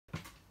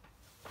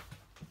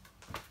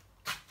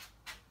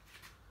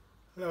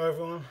Hello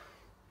everyone,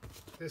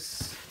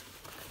 this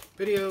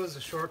video is a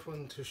short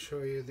one to show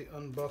you the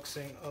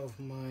unboxing of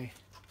my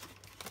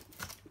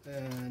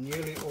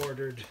newly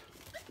ordered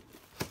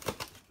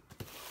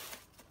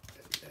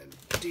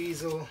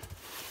diesel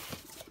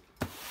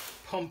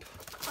pump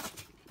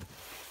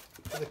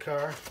for the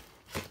car.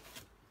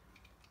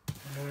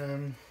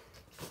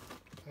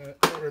 I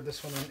ordered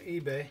this one on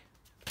eBay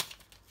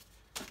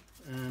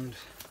and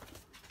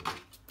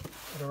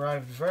it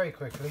arrived very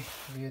quickly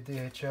via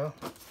DHL.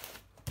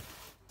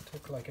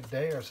 Took like a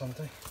day or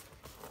something.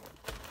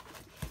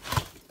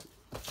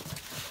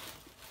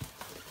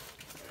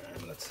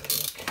 And let's have a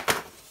look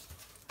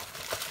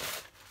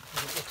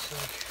what it looks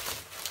like.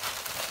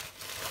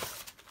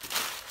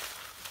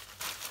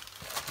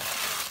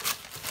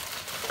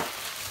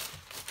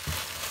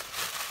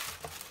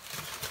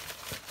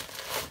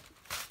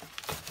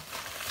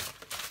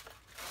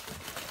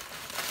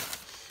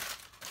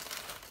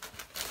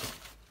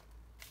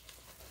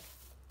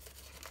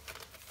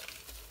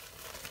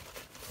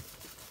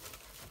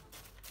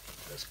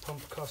 This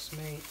pump cost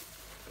me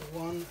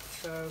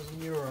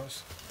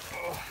 €1,000.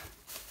 Oh,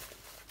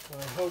 so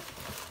I hope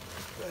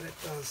that it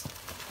does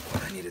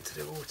what I need it to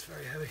do. Oh, it's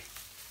very heavy.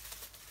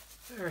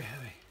 Very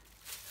heavy.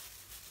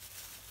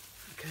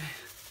 Okay,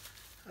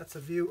 that's a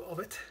view of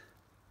it.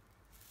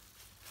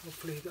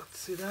 Hopefully you got to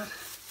see that.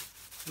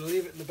 I'll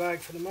leave it in the bag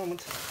for the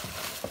moment.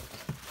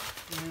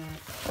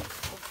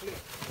 Hopefully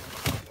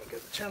I'll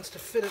get the chance to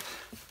fit it,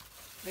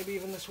 maybe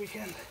even this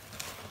weekend.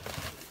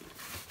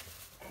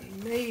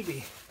 And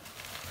maybe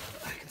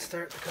I can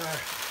start the car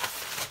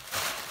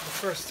for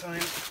the first time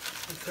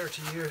in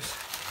 30 years.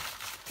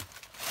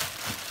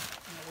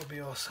 That would be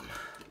awesome.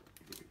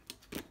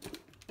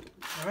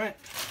 Alright,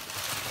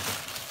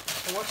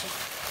 thanks for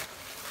watching.